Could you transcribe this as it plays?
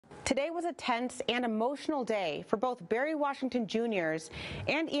Today was a tense and emotional day for both Barry Washington Jr.'s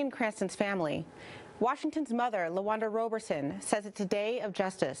and Ian Cranston's family. Washington's mother, LaWanda Roberson, says it's a day of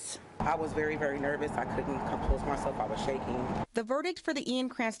justice. I was very, very nervous. I couldn't compose myself. I was shaking. The verdict for the Ian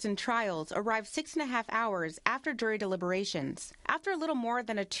Cranston trials arrived 6.5 hours after jury deliberations. After a little more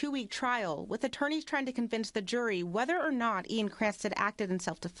than a 2-week trial, with attorneys trying to convince the jury whether or not Ian Cranston acted in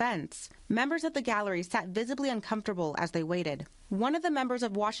self-defense, members of the gallery sat visibly uncomfortable as they waited. One of the members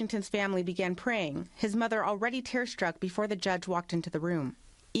of Washington's family began praying, his mother already tear-struck before the judge walked into the room.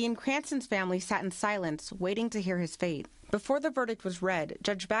 Ian Cranston's family sat in silence, waiting to hear his fate. Before the verdict was read,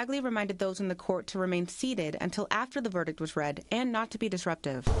 Judge Bagley reminded those in the court to remain seated until after the verdict was read and not to be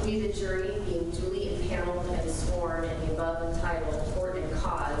disruptive. We, the jury, being duly impaneled and sworn in the above entitled court and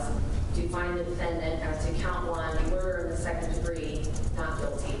cause, do find the defendant as to count 1, murder in the second degree, not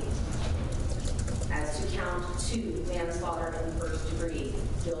guilty. As to count 2, manslaughter in the first degree,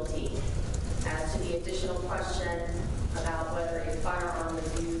 guilty. As to the additional question about whether a firearm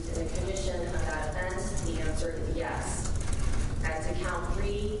was used in the commission of that offense, the answer is yes. As to count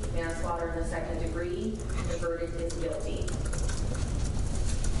 3, manslaughter in the second degree, the verdict is guilty.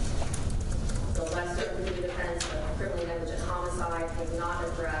 The lesser included offense of criminally negligent homicide was not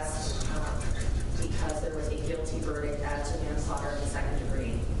addressed because there was a guilty verdict as to manslaughter in the second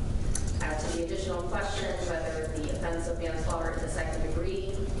degree. As to the additional question whether the offense of manslaughter in the second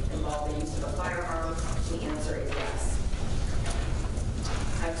degree involved the use of a firearm, the answer is yes.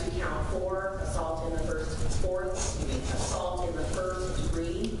 As to count 4, assault in the first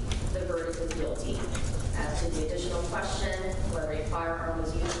degree, the verdict is guilty. As to the additional question whether a firearm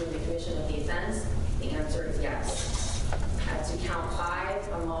was used in the commission of the offense, the answer is yes. As to count 5,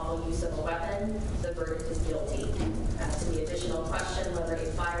 unlawful use of a weapon, the verdict is guilty. As to the additional question whether a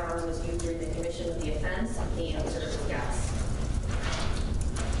firearm was used during the commission of the offense, the answer is yes.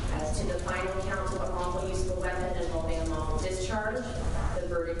 As to the final count of unlawful use of a weapon involving unlawful discharge, the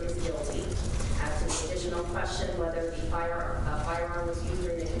verdict is guilty. As to the additional question whether the firearm was used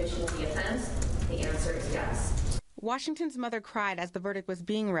during the commission of the offense, the answer is yes. Washington's mother cried as the verdict was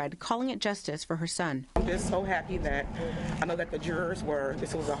being read, calling it justice for her son. I'm just so happy that I know that the jurors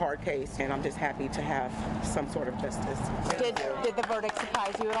this was a hard case, and I'm just happy to have some sort of justice. Did the verdict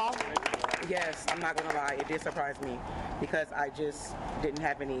surprise you at all? Yes, I'm not going to lie. It did surprise me because I just didn't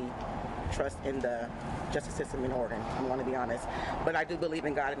have any trust in the justice system in Oregon. I want to be honest. But I do believe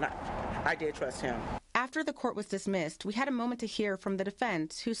in God, and I did trust him. After the court was dismissed, we had a moment to hear from the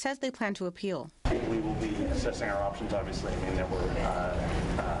defense, who says they plan to appeal. We will be assessing our options, obviously. I mean, there were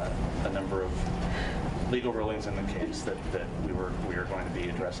a number of legal rulings in the case that we are going to be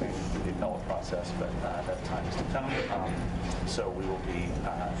addressing in the appellate process, but that time is to come. So we will be,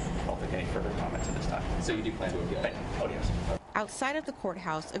 I'll take any further comments at this time. So you do plan to appeal? Oh, yes. Outside of the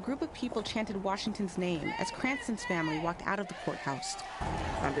courthouse, a group of people chanted Washington's name as Cranston's family walked out of the courthouse.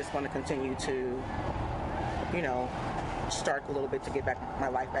 I'm just going to continue to, start a little bit to get my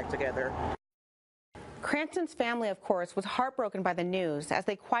life back together. Cranston's family, of course, was heartbroken by the news as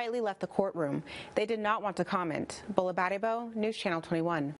they quietly left the courtroom. They did not want to comment. Bola Barebo, News Channel 21.